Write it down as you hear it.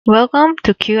Welcome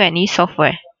to Q&E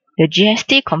Software, the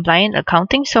GST compliant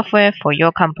accounting software for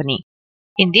your company.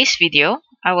 In this video,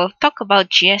 I will talk about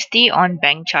GST on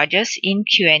bank charges in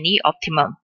Q&E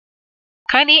Optimum.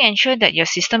 Kindly ensure that your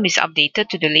system is updated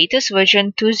to the latest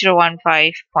version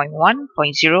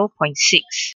 2015.1.0.6.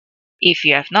 If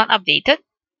you have not updated,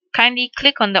 kindly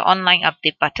click on the online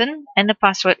update button and the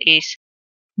password is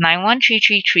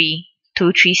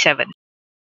 91333-237.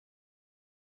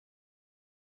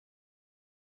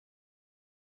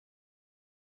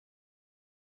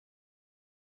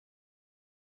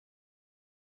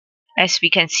 As we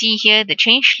can see here, the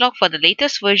changelog for the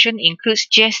latest version includes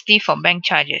GST for bank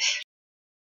charges.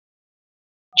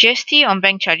 GST on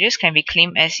bank charges can be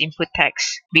claimed as input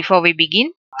tax. Before we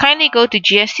begin, kindly go to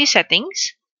GST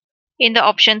settings. In the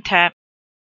option tab,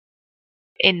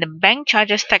 in the bank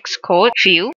charges tax code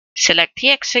field, select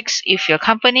TX6 if your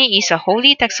company is a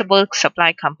wholly taxable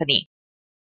supply company.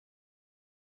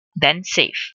 Then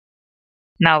save.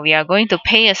 Now we are going to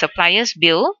pay a supplier's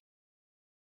bill.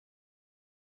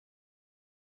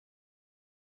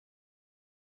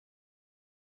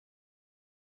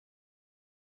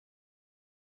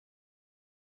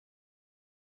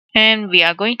 And we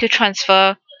are going to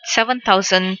transfer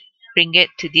 7,000 ringgit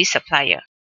to this supplier.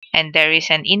 And there is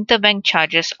an interbank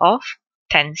charges of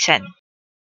 10 cents.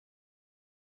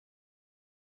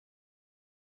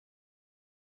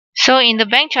 So in the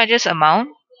bank charges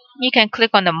amount, you can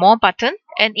click on the More button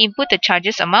and input the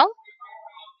charges amount.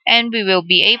 And we will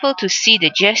be able to see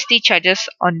the GST charges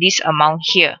on this amount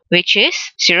here, which is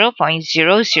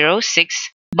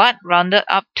 0.006 but rounded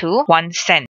up to 1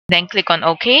 cent. Then click on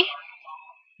OK.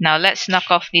 Now let's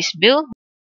knock off this bill.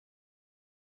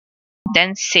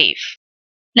 Then save.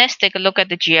 Let's take a look at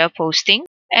the GL posting.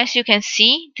 As you can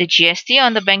see, the GST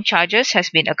on the bank charges has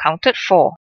been accounted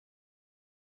for.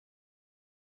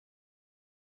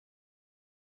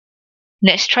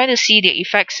 Let's try to see the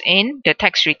effects in the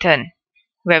tax return,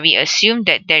 where we assume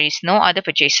that there is no other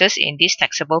purchases in this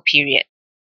taxable period.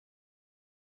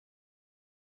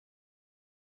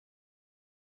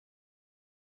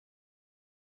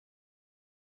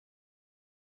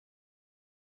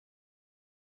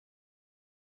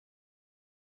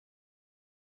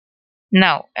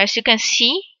 Now, as you can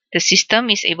see, the system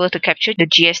is able to capture the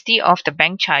GST of the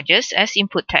bank charges as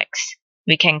input tax.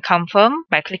 We can confirm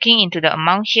by clicking into the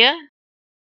amount here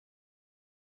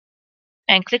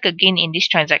and click again in this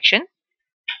transaction,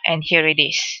 and here it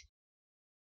is.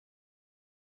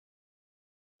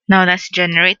 Now let's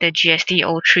generate the GST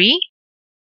 03.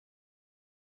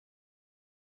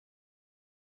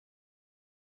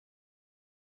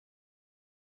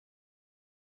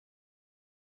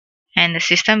 And the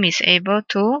system is able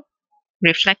to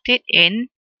reflect it in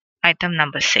item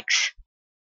number 6.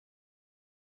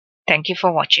 Thank you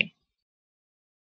for watching.